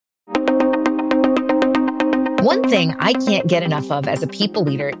One thing I can't get enough of as a people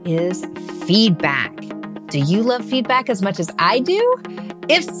leader is feedback. Do you love feedback as much as I do?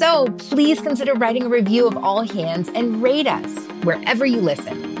 If so, please consider writing a review of All Hands and rate us wherever you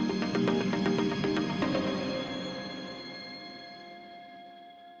listen.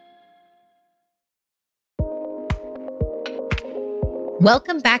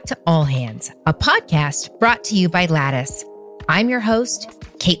 Welcome back to All Hands, a podcast brought to you by Lattice. I'm your host,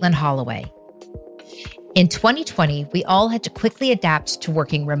 Caitlin Holloway. In 2020, we all had to quickly adapt to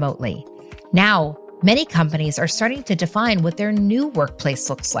working remotely. Now, many companies are starting to define what their new workplace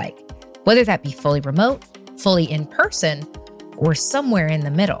looks like, whether that be fully remote, fully in person, or somewhere in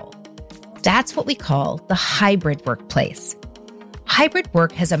the middle. That's what we call the hybrid workplace. Hybrid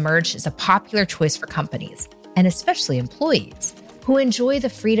work has emerged as a popular choice for companies, and especially employees, who enjoy the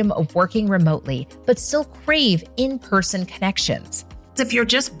freedom of working remotely, but still crave in-person connections. If you're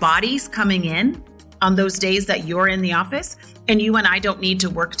just bodies coming in on those days that you're in the office and you and I don't need to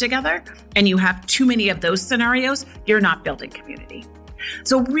work together, and you have too many of those scenarios, you're not building community.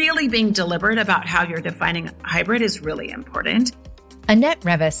 So really being deliberate about how you're defining hybrid is really important. Annette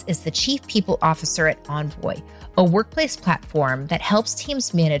Revis is the Chief People Officer at Envoy, a workplace platform that helps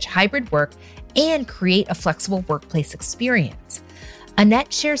teams manage hybrid work and create a flexible workplace experience.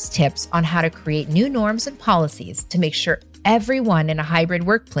 Annette shares tips on how to create new norms and policies to make sure everyone in a hybrid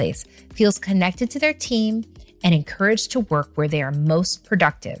workplace feels connected to their team and encouraged to work where they are most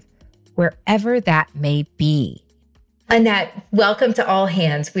productive, wherever that may be. Annette, welcome to All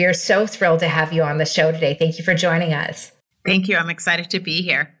Hands. We are so thrilled to have you on the show today. Thank you for joining us. Thank you. I'm excited to be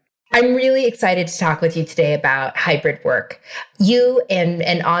here. I'm really excited to talk with you today about hybrid work. You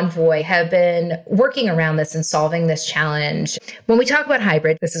and Envoy have been working around this and solving this challenge. When we talk about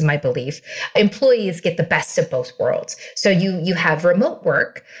hybrid, this is my belief, employees get the best of both worlds. So you have remote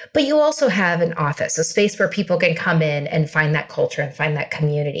work, but you also have an office, a space where people can come in and find that culture and find that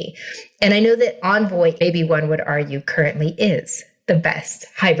community. And I know that Envoy, maybe one would argue, currently is the best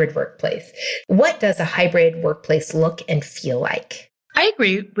hybrid workplace. What does a hybrid workplace look and feel like? I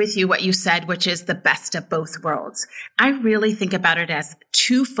agree with you what you said, which is the best of both worlds. I really think about it as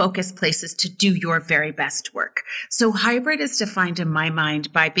two focused places to do your very best work. So hybrid is defined in my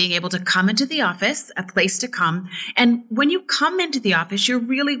mind by being able to come into the office, a place to come. And when you come into the office, you're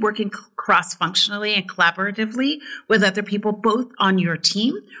really working cross-functionally and collaboratively with other people, both on your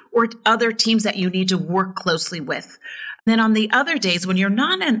team or other teams that you need to work closely with. Then on the other days, when you're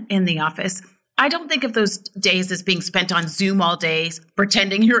not in the office, I don't think of those days as being spent on Zoom all day,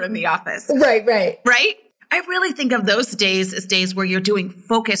 pretending you're in the office. Right. Right? I really think of those days as days where you're doing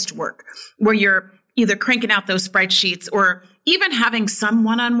focused work, where you're either cranking out those spreadsheets or even having some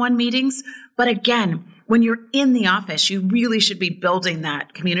one-on-one meetings. But again, when you're in the office, you really should be building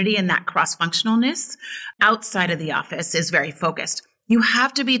that community, and that cross-functionalness outside of the office is very focused. You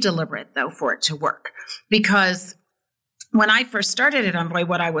have to be deliberate, though, for it to work, because when I first started at Envoy,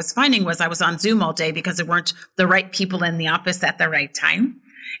 what I was finding was I was on Zoom all day because there weren't the right people in the office at the right time.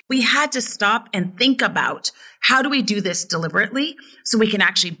 We had to stop and think about, how do we do this deliberately so we can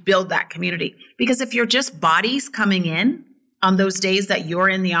actually build that community? Because if you're just bodies coming in on those days that you're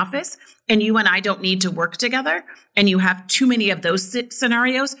in the office and you and I don't need to work together, and you have too many of those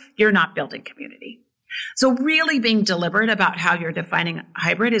scenarios, you're not building community. So really being deliberate about how you're defining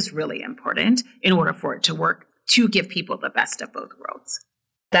hybrid is really important in order for it to work, to give people the best of both worlds.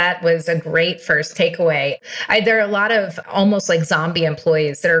 That was a great first takeaway. There are a lot of almost like zombie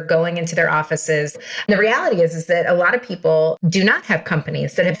employees that are going into their offices. And the reality is that a lot of people do not have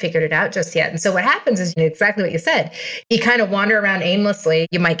companies that have figured it out just yet. And so what happens is exactly what you said. You kind of wander around aimlessly.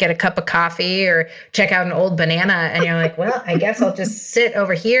 You might get a cup of coffee or check out an old banana, and you're like, well, I guess I'll just sit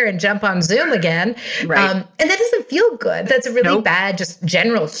over here and jump on Zoom again. Right. And that doesn't feel good. That's a really bad, just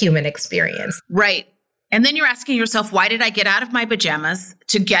general human experience. Right. And then you're asking yourself, why did I get out of my pajamas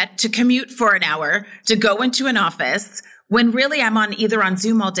to commute for an hour, to go into an office, when really I'm either on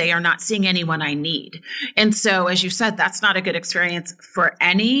Zoom all day or not seeing anyone I need? And so, as you said, that's not a good experience for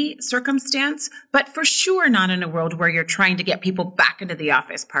any circumstance, but for sure not in a world where you're trying to get people back into the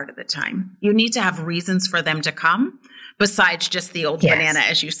office part of the time. You need to have reasons for them to come besides just the old banana,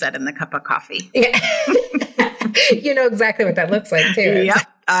 as you said, in the cup of coffee. Yeah. You know exactly what that looks like, too. Yep,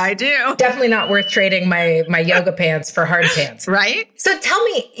 I do. Definitely not worth trading my yoga pants for hard pants. Right? So tell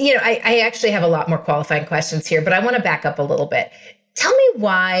me, I actually have a lot more qualifying questions here, but I want to back up a little bit. Tell me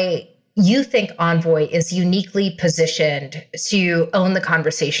why you think Envoy is uniquely positioned to own the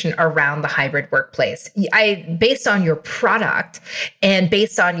conversation around the hybrid workplace. Based on your product and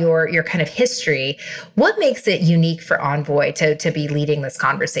based on your kind of history, what makes it unique for Envoy to be leading this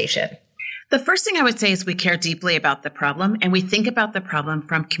conversation? The first thing I would say is we care deeply about the problem, and we think about the problem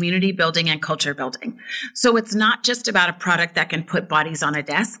from community building and culture building. So it's not just about a product that can put bodies on a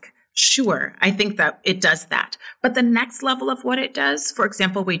desk. Sure, I think that it does that. But the next level of what it does, for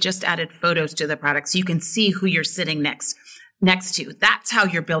example, we just added photos to the product so you can see who you're sitting next to. That's how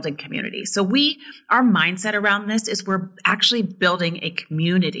you're building community. So our mindset around this is we're actually building a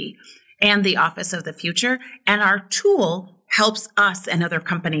community and the office of the future, and our tool helps us and other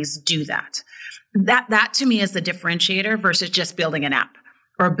companies do that. That to me is the differentiator versus just building an app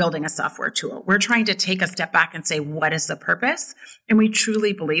or building a software tool. We're trying to take a step back and say, what is the purpose? And we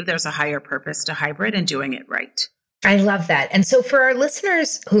truly believe there's a higher purpose to hybrid and doing it right. I love that. And so for our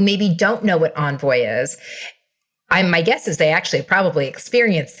listeners who maybe don't know what Envoy is, my guess is they actually probably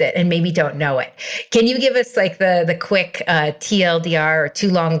experienced it and maybe don't know it. Can you give us like the quick TLDR or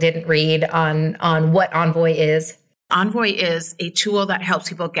too long didn't read on what Envoy is? Envoy is a tool that helps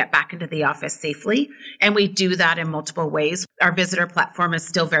people get back into the office safely. And we do that in multiple ways. Our visitor platform is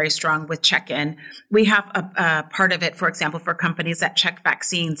still very strong with check-in. We have a part of it, for example, for companies that check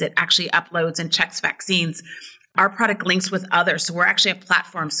vaccines. It actually uploads and checks vaccines. Our product links with others. So we're actually a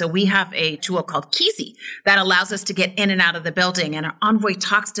platform. So we have a tool called Keezy that allows us to get in and out of the building. And Envoy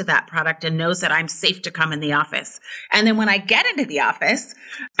talks to that product and knows that I'm safe to come in the office. And then when I get into the office,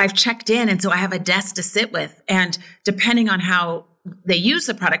 I've checked in. And so I have a desk to sit with. And depending on how they use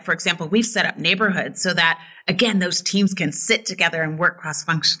the product, for example, we've set up neighborhoods so that, again, those teams can sit together and work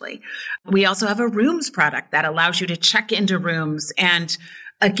cross-functionally. We also have a rooms product that allows you to check into rooms and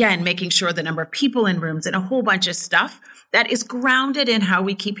again, making sure the number of people in rooms and a whole bunch of stuff that is grounded in how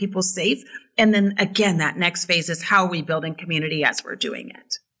we keep people safe. And then again, that next phase is how are we building community as we're doing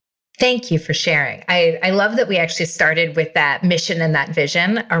it. Thank you for sharing. I love that we actually started with that mission and that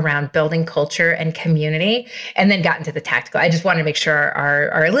vision around building culture and community and then got into the tactical. I just wanted to make sure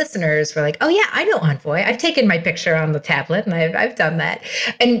our listeners were like, oh yeah, I know Envoy. I've taken my picture on the tablet and I've done that.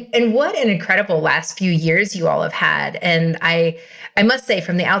 And what an incredible last few years you all have had. And I must say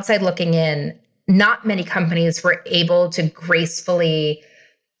from the outside looking in, not many companies were able to gracefully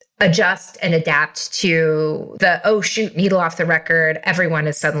adjust and adapt to the, oh shoot, needle off the record. Everyone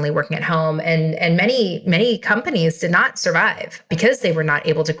is suddenly working at home. And many companies did not survive because they were not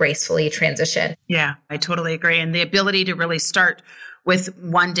able to gracefully transition. Yeah, I totally agree. And the ability to really start with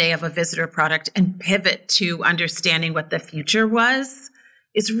one day of a visitor product and pivot to understanding what the future was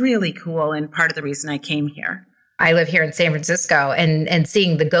is really cool. And part of the reason I came here. I live here in San Francisco and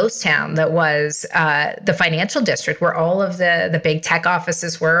seeing the ghost town that was the financial district where all of the big tech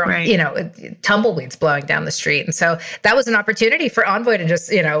offices were, right. Tumbleweeds blowing down the street. And so that was an opportunity for Envoy to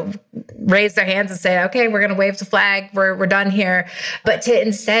just, raise their hands and say, okay, we're going to wave the flag. We're done here. But to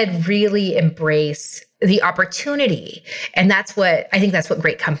instead really embrace the opportunity. And I think that's what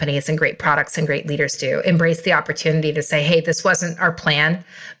great companies and great products and great leaders do. Embrace the opportunity to say, hey, this wasn't our plan,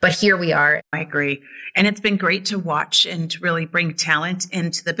 but here we are. I agree. And it's been great to watch and to really bring talent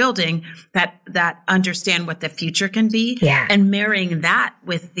into the building that understand what the future can be and marrying that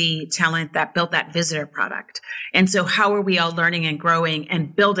with the talent that built that visitor product. And so how are we all learning and growing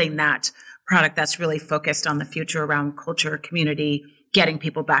and building that product that's really focused on the future around culture, community, getting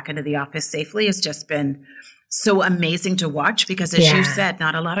people back into the office safely has just been so amazing to watch because as you said,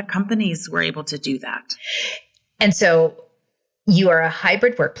 not a lot of companies were able to do that. And so you are a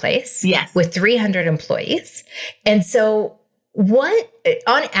hybrid workplace with 300 employees. And so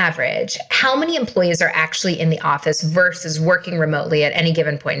on average, how many employees are actually in the office versus working remotely at any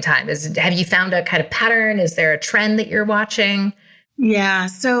given point in time? Have you found a kind of pattern? Is there a trend that you're watching? Yeah.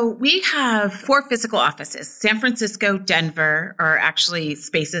 So we have 4 physical offices. San Francisco, Denver are actually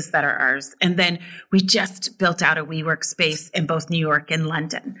spaces that are ours. And then we just built out a WeWork space in both New York and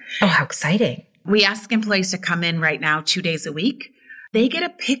London. Oh, how exciting. We ask employees to come in right now 2 days a week. They get to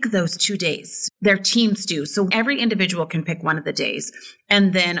pick those 2 days. Their teams do. So every individual can pick one of the days.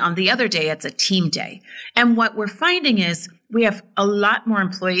 And then on the other day, it's a team day. And what we're finding is we have a lot more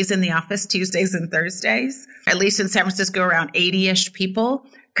employees in the office Tuesdays and Thursdays, at least in San Francisco, around 80-ish people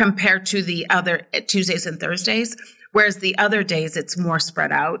compared to the other Tuesdays and Thursdays. Whereas the other days, it's more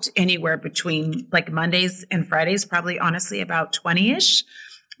spread out anywhere between like Mondays and Fridays, probably honestly about 20-ish.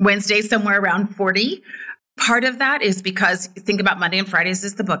 Wednesdays, somewhere around 40. Part of that is because think about Monday and Fridays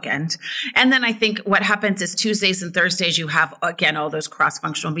as the bookend. And then I think what happens is Tuesdays and Thursdays, you have, again, all those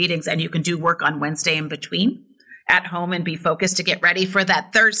cross-functional meetings and you can do work on Wednesday in between at home and be focused to get ready for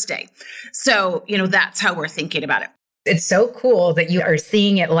that Thursday. So, that's how we're thinking about it. It's so cool that you are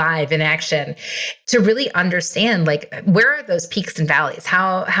seeing it live in action to really understand, like, where are those peaks and valleys?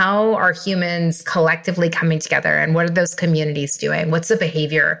 How are humans collectively coming together? And what are those communities doing? What's the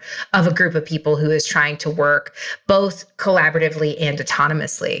behavior of a group of people who is trying to work both collaboratively and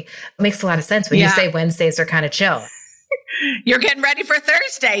autonomously? It makes a lot of sense when you say Wednesdays are kind of chill. You're getting ready for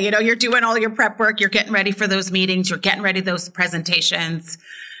Thursday. You're doing all your prep work. You're getting ready for those meetings. You're getting ready those presentations.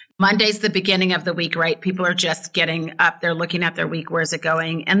 Monday's the beginning of the week, right? People are just getting up. They're looking at their week. Where's it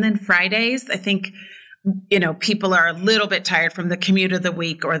going? And then Fridays, I think, people are a little bit tired from the commute of the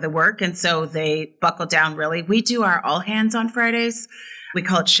week or the work. And so they buckle down really. We do our all hands on Fridays. We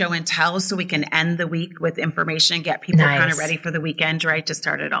call it show and tell, so we can end the week with information and get people kind of ready for the weekend, right? To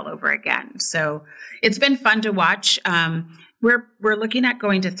start it all over again. So it's been fun to watch. We're looking at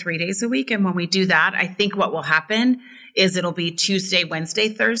going to 3 days a week. And when we do that, I think what will happen is it'll be Tuesday, Wednesday,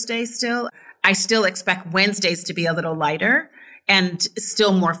 Thursday still. I still expect Wednesdays to be a little lighter and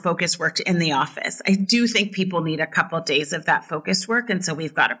still more focus work in the office. I do think people need a couple of days of that focus work. And so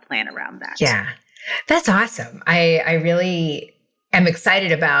we've got to plan around that. Yeah, that's awesome. I really am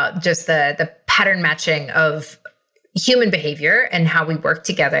excited about just the pattern matching of human behavior and how we work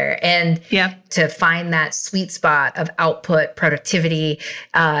together, and to find that sweet spot of output, productivity,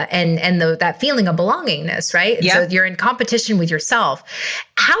 and that feeling of belongingness, right? So you're in competition with yourself.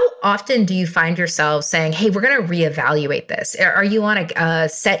 How often do you find yourself saying, hey, we're going to reevaluate this? Are you on a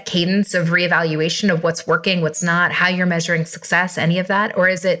set cadence of reevaluation of what's working, what's not, how you're measuring success, any of that? Or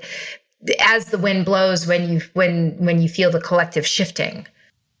is it as the wind blows when you feel the collective shifting?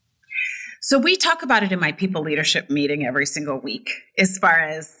 So we talk about it in my people leadership meeting every single week, as far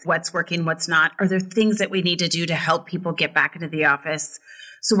as what's working, what's not. Are there things that we need to do to help people get back into the office?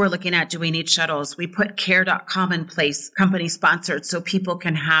 So we're looking at, do we need shuttles? We put care.com in place, company sponsored, so people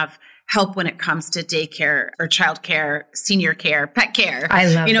can have help when it comes to daycare or childcare, senior care, pet care. I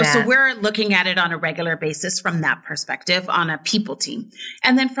love that. So we're looking at it on a regular basis from that perspective on a people team.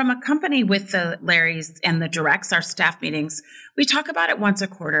 And then from a company with the Larrys and the directs, our staff meetings, we talk about it once a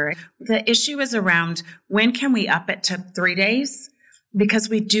quarter. The issue is around when can we up it to 3 days? Because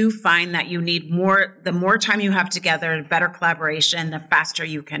we do find that you need more, the more time you have together, better collaboration, the faster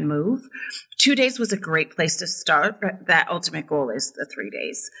you can move. 2 days was a great place to start, but that ultimate goal is the 3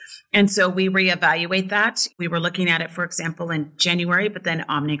 days. And so we reevaluate that. We were looking at it, for example, in January, but then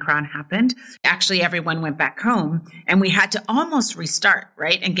Omicron happened. Actually, everyone went back home and we had to almost restart,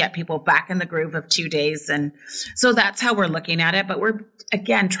 right? And get people back in the groove of 2 days. And so that's how we're looking at it. But we're,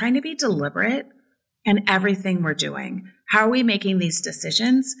 again, trying to be deliberate in everything we're doing. How are we making these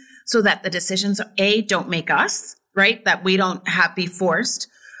decisions so that the decisions, A, don't make us, right? That we don't be forced.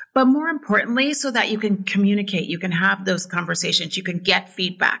 But more importantly, so that you can communicate, you can have those conversations, you can get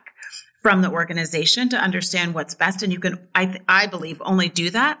feedback from the organization to understand what's best. And you can, I believe, only do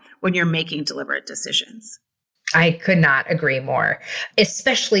that when you're making deliberate decisions. I could not agree more,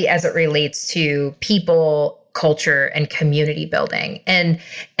 especially as it relates to people, culture, and community building. And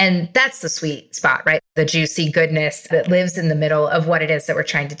that's the sweet spot, right? The juicy goodness that lives in the middle of what it is that we're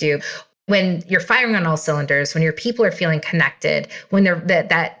trying to do. When you're firing on all cylinders, when your people are feeling connected, when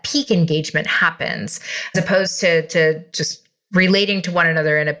that peak engagement happens, as opposed to just relating to one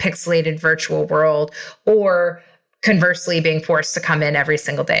another in a pixelated virtual world, or conversely being forced to come in every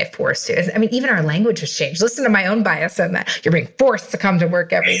single day, forced to. I mean, even our language has changed. Listen to my own bias on that. You're being forced to come to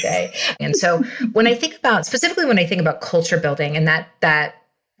work every day. And so when I think about culture building and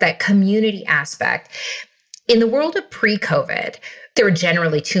that community aspect, in the world of pre-COVID, there were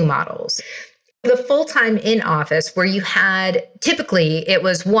generally two models. The full-time in-office, where you had, typically it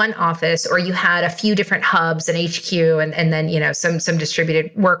was one office, or you had a few different hubs and HQ, and then, some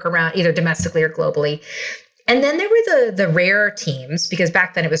distributed work around either domestically or globally. And then there were the rare teams, because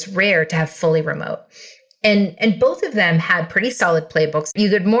back then it was rare to have fully remote. And both of them had pretty solid playbooks.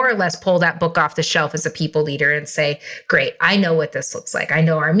 You could more or less pull that book off the shelf as a people leader and say, great, I know what this looks like. I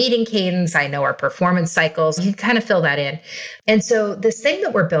know our meeting cadence. I know our performance cycles. You kind of fill that in. And so this thing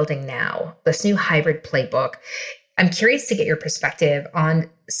that we're building now, this new hybrid playbook, I'm curious to get your perspective on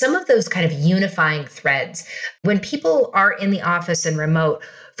some of those kind of unifying threads. When people are in the office and remote,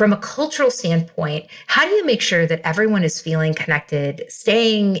 from a cultural standpoint, how do you make sure that everyone is feeling connected,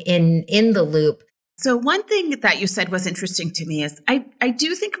 staying in the loop? So one thing that you said was interesting to me is I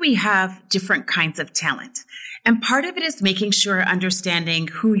do think we have different kinds of talent. And part of it is making sure understanding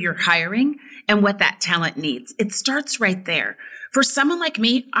who you're hiring and what that talent needs. It starts right there. For someone like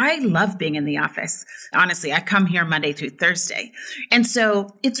me, I love being in the office. Honestly, I come here Monday through Thursday. And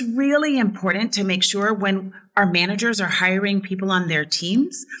so it's really important to make sure when our managers are hiring people on their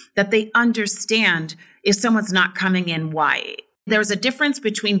teams that they understand if someone's not coming in, why. There's a difference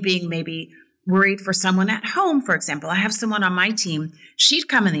between being maybe worried for someone at home, for example. I have someone on my team. She'd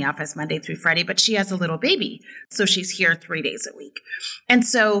come in the office Monday through Friday, but she has a little baby. So she's here 3 days a week. And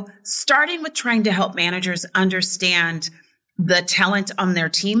so starting with trying to help managers understand the talent on their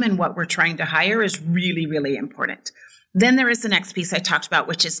team and what we're trying to hire is really, really important. Then there is the next piece I talked about,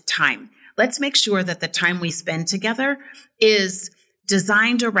 which is time. Let's make sure that the time we spend together is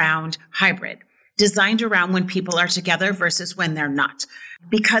designed around hybrid, designed around when people are together versus when they're not,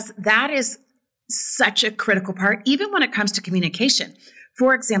 because that is such a critical part, even when it comes to communication.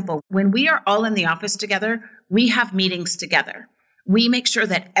 For example, when we are all in the office together, we have meetings together. We make sure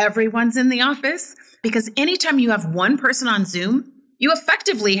that everyone's in the office, because anytime you have one person on Zoom, you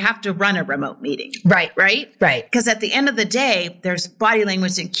effectively have to run a remote meeting. Right. Right? Right. Because at the end of the day, there's body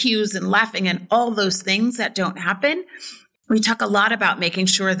language and cues and laughing and all those things that don't happen. We talk a lot about making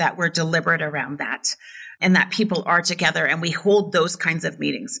sure that we're deliberate around that and that people are together and we hold those kinds of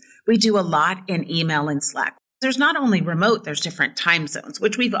meetings. We do a lot in email and Slack. There's not only remote, there's different time zones,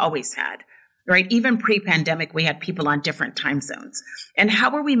 which we've always had, right? Even pre-pandemic, we had people on different time zones. And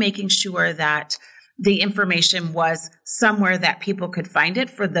how are we making sure that the information was somewhere that people could find it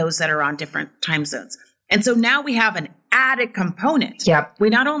for those that are on different time zones? And so now we have an added component. Yep. We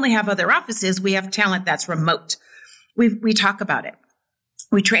not only have other offices, we have talent that's remote. We talk about it.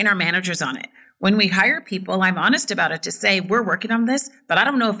 We train our managers on it. When we hire people, I'm honest about it to say, we're working on this, but I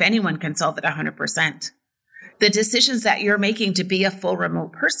don't know if anyone can solve it 100%. The decisions that you're making to be a full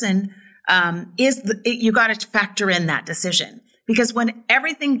remote person you got to factor in that decision. Because when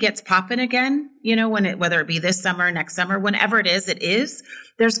everything gets popping again, whether it be this summer, next summer, whenever it is,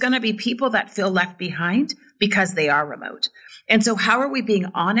 there's going to be people that feel left behind because they are remote. And so how are we being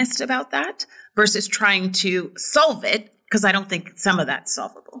honest about that versus trying to solve it? Because I don't think some of that's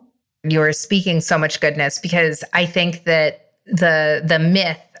solvable. You're speaking so much goodness, because I think that the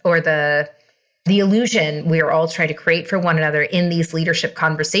myth or the illusion we are all trying to create for one another in these leadership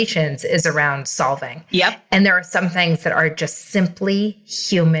conversations is around solving. Yep. And there are some things that are just simply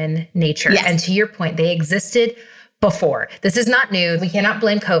human nature. Yes. And to your point, they existed before. This is not new. We cannot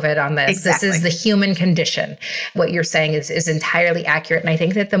blame COVID on this. Exactly. This is the human condition. What you're saying is entirely accurate. And I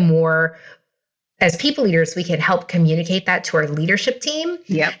think that the more, as people leaders, we can help communicate that to our leadership team.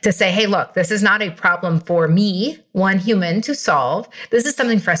 Yep. To say, hey, look, this is not a problem for me, one human, to solve. This is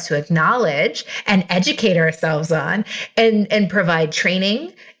something for us to acknowledge and educate ourselves on and provide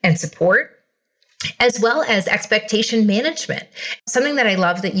training and support, as well as expectation management. Something that I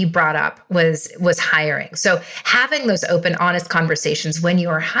love that you brought up was hiring. So having those open, honest conversations when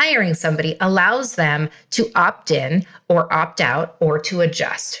you're hiring somebody allows them to opt in or opt out or to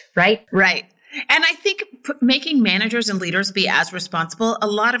adjust, right? Right. And I think making managers and leaders be as responsible, a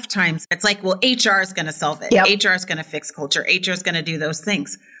lot of times it's like, well, HR is going to solve it. Yep. HR is going to fix culture. HR is going to do those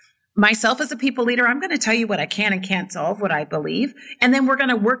things. Myself as a people leader, I'm going to tell you what I can and can't solve, what I believe. And then we're going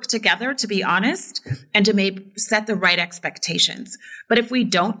to work together to be honest and to maybe set the right expectations. But if we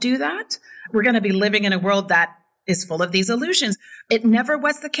don't do that, we're going to be living in a world that is full of these illusions. It never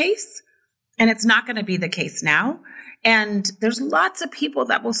was the case, and it's not going to be the case now. And there's lots of people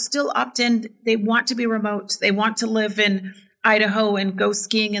that will still opt in. They want to be remote. They want to live in Idaho and go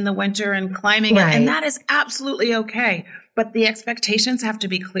skiing in the winter and climbing. Right. And that is absolutely okay. But the expectations have to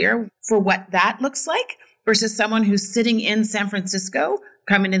be clear for what that looks like versus someone who's sitting in San Francisco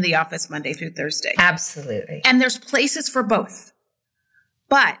coming in the office Monday through Thursday. Absolutely. And there's places for both,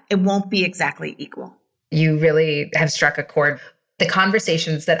 but it won't be exactly equal. You really have struck a chord. The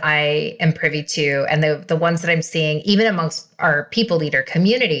conversations that I am privy to and the ones that I'm seeing, even amongst our people leader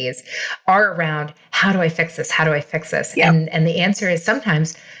communities, are around, how do I fix this? How do I fix this? Yep. And the answer is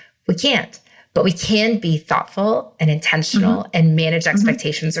sometimes we can't, but we can be thoughtful and intentional and manage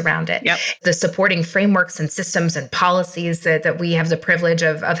expectations around it. Yep. The supporting frameworks and systems and policies that we have the privilege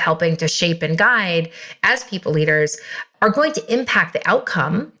of helping to shape and guide as people leaders are going to impact the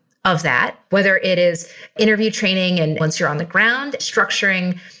outcome of that, whether it is interview training and once you're on the ground,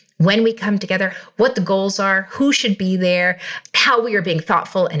 structuring when we come together, what the goals are, who should be there, how we are being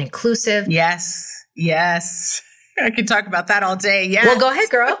thoughtful and inclusive. Yes. Yes. I could talk about that all day. Yeah. Well, go ahead,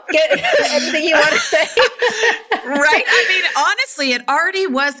 girl. Get anything you want to say. Right. I mean, honestly, it already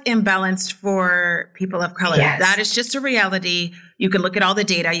was imbalanced for people of color. Yes. That is just a reality. You can look at all the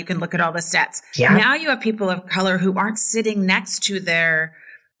data. You can look at all the stats. Yeah. Now you have people of color who aren't sitting next to their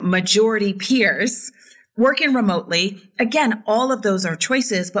majority peers working remotely. Again, all of those are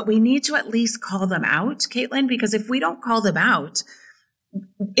choices, but we need to at least call them out, Caitlin, because if we don't call them out,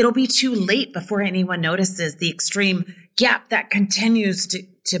 it'll be too late before anyone notices the extreme gap that continues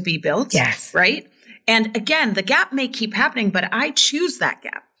to be built. Yes. Right. And again, the gap may keep happening, but I choose that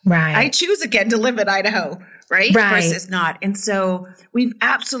gap. Right. I choose again to live in Idaho, right? Versus not. And so we've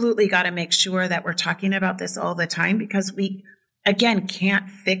absolutely got to make sure that we're talking about this all the time because we, again, can't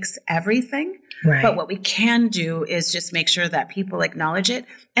fix everything. Right. But what we can do is just make sure that people acknowledge it.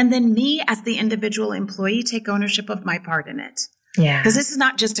 And then me as the individual employee, take ownership of my part in it. Yeah. Because this is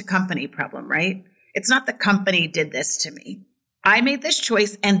not just a company problem, right? It's not the company did this to me. I made this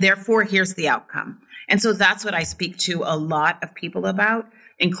choice and therefore here's the outcome. And so that's what I speak to a lot of people about,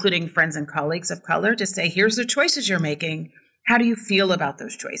 including friends and colleagues of color, to say, here's the choices you're making. How do you feel about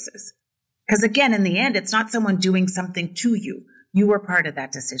those choices? Because again, in the end, it's not someone doing something to you. You were part of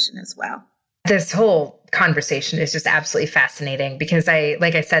that decision as well. This whole conversation is just absolutely fascinating because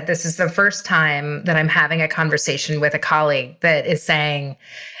like I said, this is the first time that I'm having a conversation with a colleague that is saying,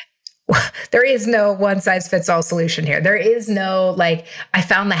 there is no one size fits all solution here. There is no, I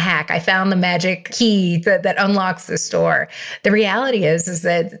found the hack. I found the magic key that unlocks this door. The reality is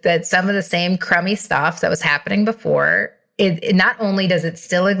that some of the same crummy stuff that was happening before, it not only does it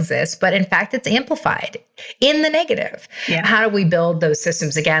still exist, but in fact, it's amplified in the negative. Yeah. How do we build those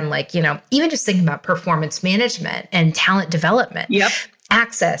systems again? Even just thinking about performance management and talent development. Yep.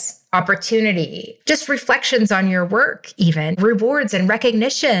 Access, opportunity, just reflections on your work, even rewards and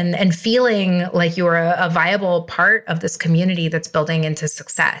recognition and feeling like you're a viable part of this community that's building into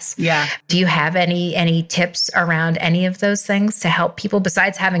success. Yeah. Do you have any tips around any of those things to help people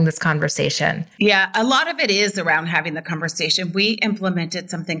besides having this conversation? Yeah, a lot of it is around having the conversation. We implemented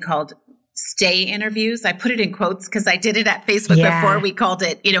something called stay interviews. I put it in quotes because I did it at Facebook before. We called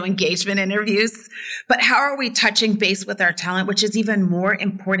it, engagement interviews. But how are we touching base with our talent, which is even more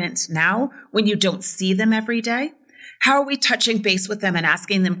important now when you don't see them every day? How are we touching base with them and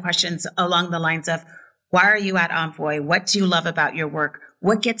asking them questions along the lines of, why are you at Envoy? What do you love about your work?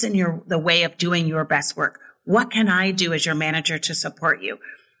 What gets in the way of doing your best work? What can I do as your manager to support you?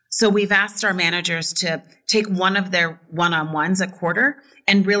 So we've asked our managers to take one of their one-on-ones a quarter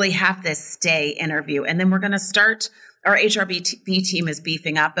and really have this stay interview. And then we're going to start, our HRBP team is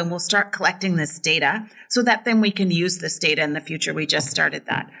beefing up and we'll start collecting this data so that then we can use this data in the future. We just started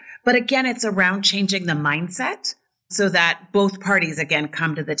that. But again, it's around changing the mindset so that both parties, again,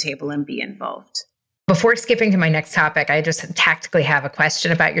 come to the table and be involved. Before skipping to my next topic, I just tactically have a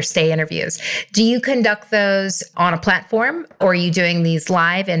question about your stay interviews. Do you conduct those on a platform or are you doing these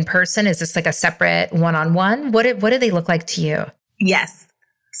live in person? Is this like a separate one-on-one? What do they look like to you? Yes.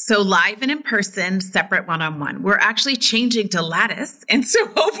 So live and in person, separate one-on-one. We're actually changing to Lattice. And so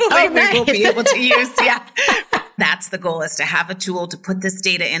hopefully we will be able to use, that's the goal, is to have a tool to put this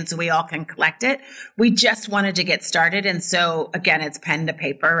data in so we all can collect it. We just wanted to get started. And so again, it's pen to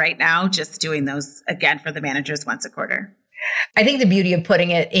paper right now, just doing those again for the managers once a quarter. I think the beauty of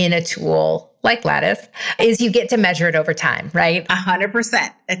putting it in a tool like Lattice is you get to measure it over time, right?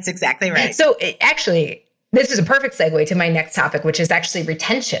 100%. That's exactly right. So actually, this is a perfect segue to my next topic, which is actually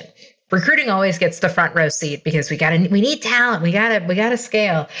retention. Recruiting always gets the front row seat because we need talent. We gotta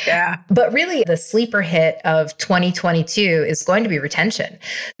scale. Yeah. But really the sleeper hit of 2022 is going to be retention.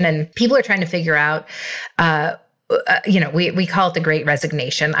 And people are trying to figure out, we call it the great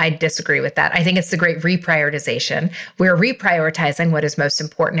resignation. I disagree with that. I think it's the great reprioritization. We're reprioritizing what is most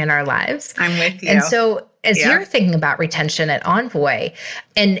important in our lives. I'm with you. And so as you're thinking about retention at Envoy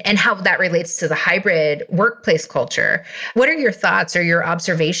and how that relates to the hybrid workplace culture, what are your thoughts or your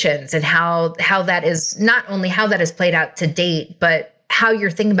observations and how that is not only how that has played out to date, but how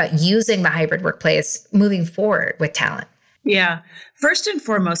you're thinking about using the hybrid workplace moving forward with talent? Yeah. First and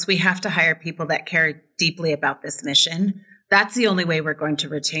foremost, we have to hire people that care deeply about this mission. That's the only way we're going to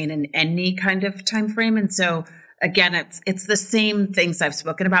retain in any kind of time frame. And so again, it's the same things I've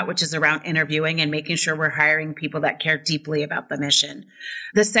spoken about, which is around interviewing and making sure we're hiring people that care deeply about the mission.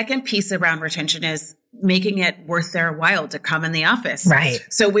 The second piece around retention is making it worth their while to come in the office. Right.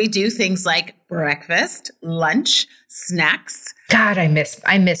 So we do things like breakfast, lunch, snacks. God, I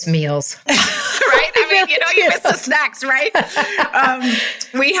miss meals. Right? mean, you miss the snacks, right?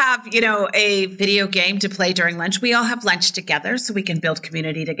 We have, a video game to play during lunch. We all have lunch together so we can build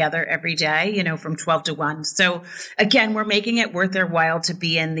community together every day, from 12 to 1. So again, we're making it worth their while to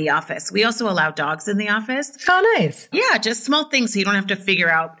be in the office. We also allow dogs in the office. Oh, nice. Yeah, just small things so you don't have to figure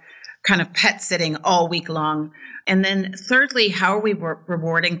out kind of pet sitting all week long. And then thirdly, how are we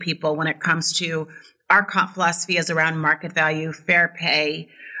rewarding people when it comes to our comp philosophy is around market value, fair pay,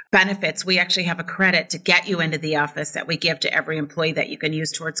 benefits. We actually have a credit to get you into the office that we give to every employee that you can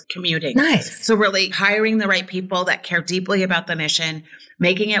use towards commuting. Nice. So really hiring the right people that care deeply about the mission,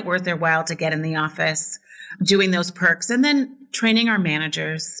 making it worth their while to get in the office, doing those perks, and then training our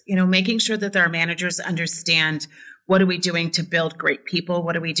managers, making sure that our managers understand what are we doing to build great people?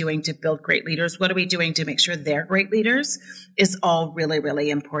 What are we doing to build great leaders? What are we doing to make sure they're great leaders is all really, really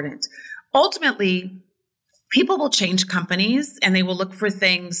important. Ultimately, people will change companies and they will look for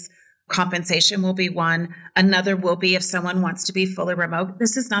things. Compensation will be one. Another will be if someone wants to be fully remote,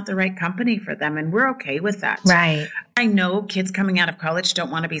 this is not the right company for them. And we're okay with that. Right. I know kids coming out of college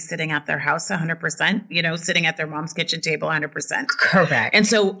don't want to be sitting at their house 100%, sitting at their mom's kitchen table 100%. Correct. And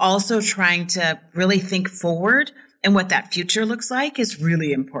so also trying to really think forward and what that future looks like is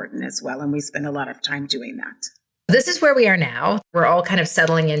really important as well. And we spend a lot of time doing that. This is where we are now. We're all kind of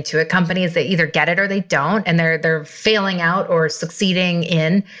settling into it. Companies that either get it or they don't, and they're failing out or succeeding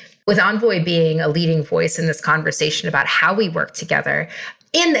in. With Envoy being a leading voice in this conversation about how we work together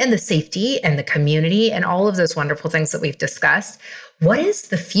in the safety and the community and all of those wonderful things that we've discussed. What does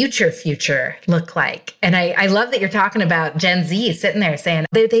the future look like? And I love that you're talking about Gen Z sitting there saying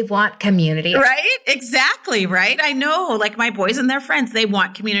they want community. Right? Exactly. Right. I know, like my boys and their friends, they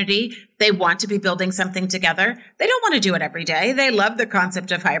want community. They want to be building something together. They don't want to do it every day. They love the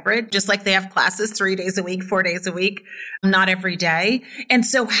concept of hybrid, just like they have classes 3 days a week, 4 days a week, not every day. And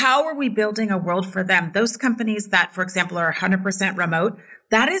so how are we building a world for them? Those companies that, for example, are 100% remote,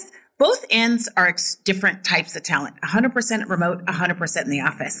 that is both ends are different types of talent, 100% remote, 100% in the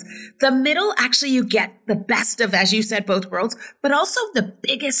office. The middle, actually, you get the best of, as you said, both worlds, but also the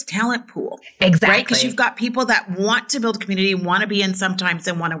biggest talent pool. Exactly. Right? Because you've got people that want to build community, want to be in sometimes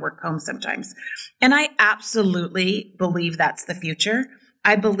and want to work home sometimes. And I absolutely believe that's the future.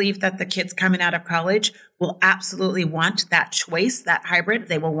 I believe that the kids coming out of college will absolutely want that choice, that hybrid.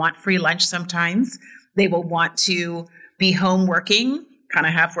 They will want free lunch sometimes. They will want to be home working, kind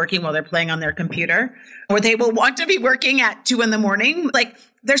of half working while they're playing on their computer, or they will want to be working at 2 a.m. Like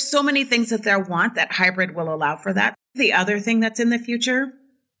there's so many things that they'll want that hybrid will allow for that. The other thing that's in the future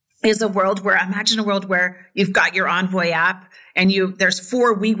is imagine a world where you've got your Envoy app and there's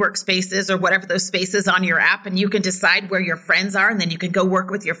 4 WeWork spaces or whatever those spaces on your app, and you can decide where your friends are, and then you can go work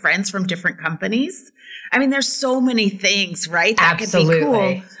with your friends from different companies. I mean, there's so many things, right? That Absolutely. could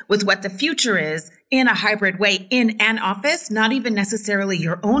be cool with what the future is in a hybrid way in an office, not even necessarily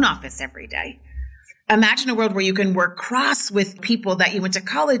your own office every day. Imagine a world where you can work cross with people that you went to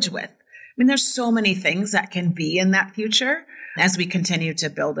college with. I mean, there's so many things that can be in that future as we continue to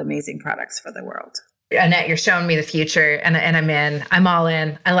build amazing products for the world. Annette, you're showing me the future and I'm in. I'm all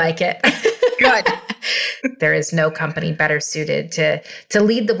in. I like it. Good. There is no company better suited to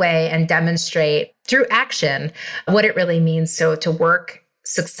lead the way and demonstrate through action what it really means to work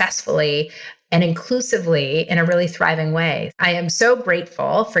successfully and inclusively in a really thriving way. I am so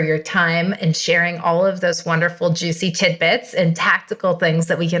grateful for your time and sharing all of those wonderful, juicy tidbits and tactical things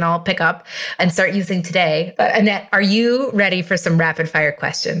that we can all pick up and start using today. Annette, are you ready for some rapid fire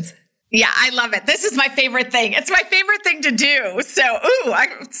questions? Yeah, I love it. This is my favorite thing. It's my favorite thing to do. So,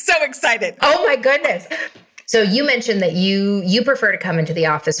 I'm so excited. Oh my goodness. So you mentioned that you prefer to come into the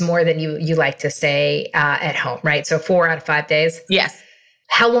office more than you like to stay at home, right? So 4 out of 5 days? Yes.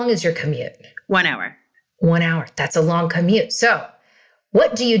 How long is your commute? 1 hour. 1 hour. That's a long commute. So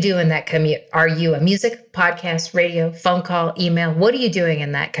what do you do in that commute? Are you a music, podcast, radio, phone call, email? What are you doing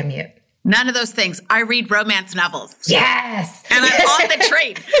in that commute? None of those things. I read romance novels. Yes. And I'm on the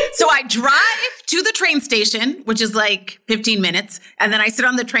train. So I drive to the train station, which is like 15 minutes. And then I sit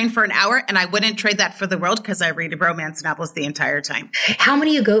on the train for an hour, and I wouldn't trade that for the world because I read romance novels the entire time. How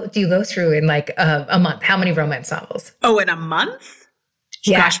many do you go through in like a month? How many romance novels? Oh, in a month?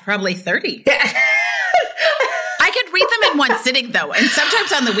 Yeah. Gosh, probably 30. I could read them in one sitting though. And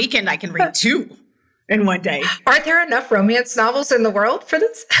sometimes on the weekend I can read 2 in one day. Aren't there enough romance novels in the world for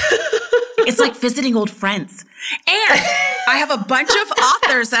this? It's like visiting old friends. And I have a bunch of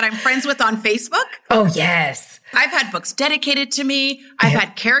authors that I'm friends with on Facebook. Oh, yes. I've had books dedicated to me. I've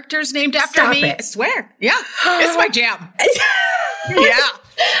had characters named after me. It. I swear. Yeah. It's my jam. Yeah.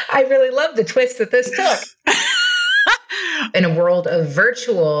 I really love the twist that this took. In a world of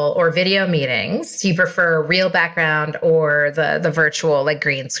virtual or video meetings, do you prefer real background or the virtual, like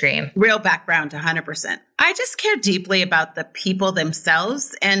green screen? Real background, 100%. I just care deeply about the people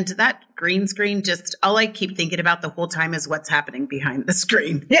themselves. And that green screen, just all I keep thinking about the whole time is what's happening behind the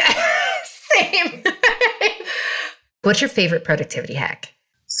screen. Yeah, same. What's your favorite productivity hack?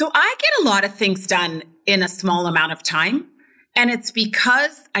 So I get a lot of things done in a small amount of time. And it's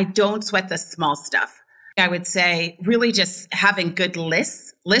because I don't sweat the small stuff. I would say really just having good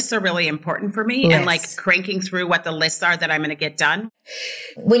lists. Lists are really important for me, and like cranking through what the lists are that I'm going to get done.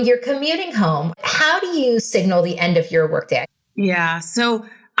 When you're commuting home, how do you signal the end of your workday? Yeah. So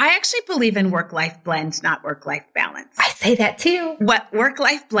I actually believe in work-life blend, not work-life balance. I say that too. What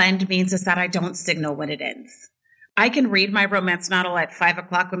work-life blend means is that I don't signal when it ends. I can read my romance novel at 5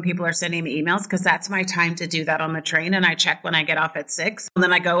 o'clock when people are sending me emails because that's my time to do that on the train. And I check when I get off at 6. And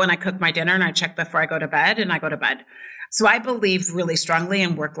then I go and I cook my dinner and I check before I go to bed and I go to bed. So I believe really strongly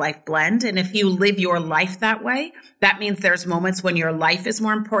in work-life blend. And if you live your life that way, that means there's moments when your life is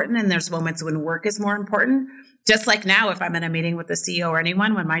more important and there's moments when work is more important. Just like now, if I'm in a meeting with the CEO or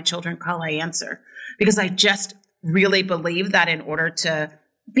anyone, when my children call, I answer. Because I just really believe that in order to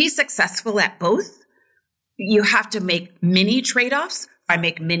be successful at both, you have to make mini trade-offs. I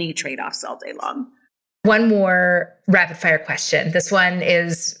make mini trade-offs all day long. One more rapid fire question. This one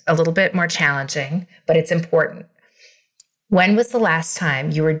is a little bit more challenging, but it's important. When was the last time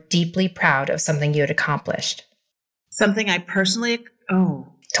you were deeply proud of something you had accomplished? Something I personally,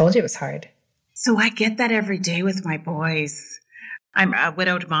 Told you it was hard. So I get that every day with my boys. I'm a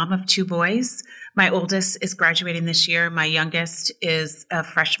widowed mom of 2 boys. My oldest is graduating this year. My youngest is a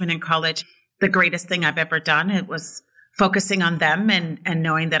freshman in college. The greatest thing I've ever done, it was focusing on them and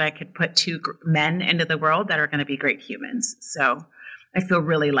knowing that I could put 2 men into the world that are going to be great humans. So I feel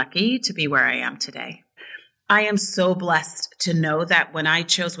really lucky to be where I am today. I am so blessed to know that when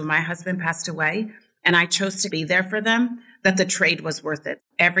my husband passed away and I chose to be there for them, that the trade was worth it.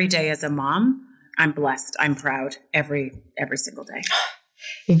 Every day as a mom, I'm blessed. I'm proud every single day.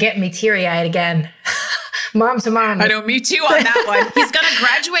 You're getting me teary-eyed again. Mom to mom. I know, me too on that one. He's going to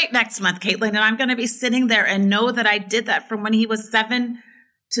graduate next month, Caitlin, and I'm going to be sitting there and know that I did that from when he was 7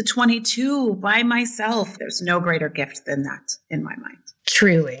 to 22 by myself. There's no greater gift than that in my mind.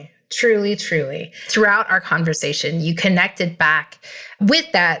 Truly, truly, truly. Throughout our conversation, you connected back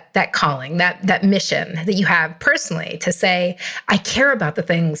with that calling, that mission that you have personally to say, I care about the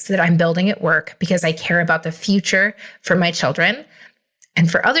things that I'm building at work because I care about the future for my children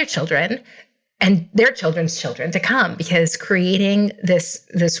and for other children and their children's children to come, because creating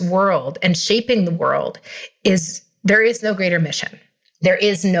this world and shaping the world there is no greater mission. There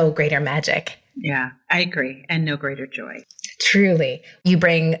is no greater magic. Yeah, I agree. And no greater joy. Truly. You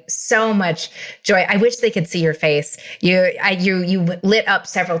bring so much joy. I wish they could see your face. You lit up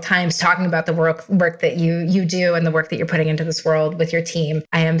several times talking about the work that you do and the work that you're putting into this world with your team.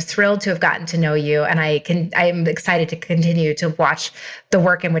 I am thrilled to have gotten to know you, and I am excited to continue to watch the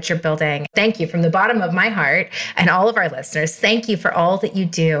work in which you're building. Thank you from the bottom of my heart, and all of our listeners. Thank you for all that you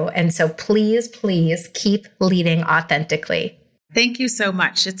do. And so please, please keep leading authentically. Thank you so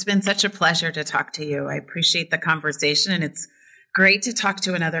much. It's been such a pleasure to talk to you. I appreciate the conversation, and it's great to talk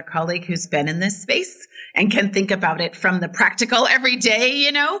to another colleague who's been in this space and can think about it from the practical every day,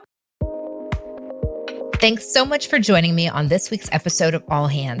 you know? Thanks so much for joining me on this week's episode of All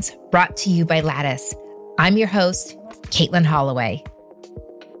Hands, brought to you by Lattice. I'm your host, Caitlin Holloway.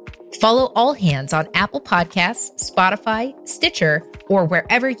 Follow All Hands on Apple Podcasts, Spotify, Stitcher, or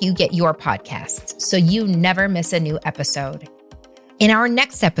wherever you get your podcasts so you never miss a new episode. In our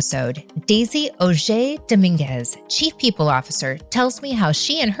next episode, Daisy Auger Dominguez, Chief People Officer, tells me how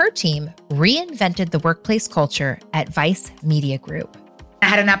she and her team reinvented the workplace culture at Vice Media Group. I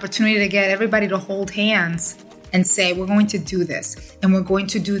had an opportunity to get everybody to hold hands and say, we're going to do this, and we're going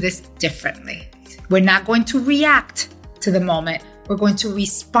to do this differently. We're not going to react to the moment. We're going to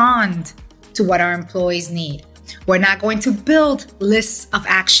respond to what our employees need. We're not going to build lists of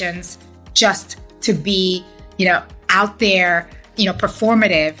actions just to be, out there,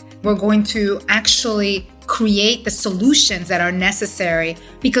 performative. We're going to actually create the solutions that are necessary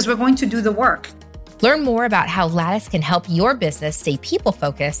because we're going to do the work. Learn more about how Lattice can help your business stay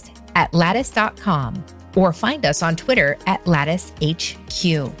people-focused at lattice.com or find us on Twitter at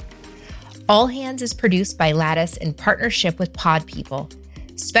LatticeHQ. All Hands is produced by Lattice in partnership with Pod People.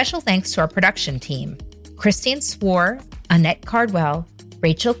 Special thanks to our production team, Christine Swore, Annette Cardwell,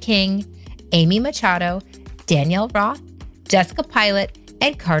 Rachel King, Amy Machado, Danielle Roth, Jessica Pilot,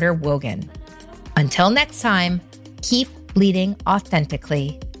 and Carter Wogan. Until next time, keep leading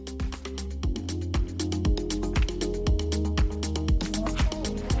authentically.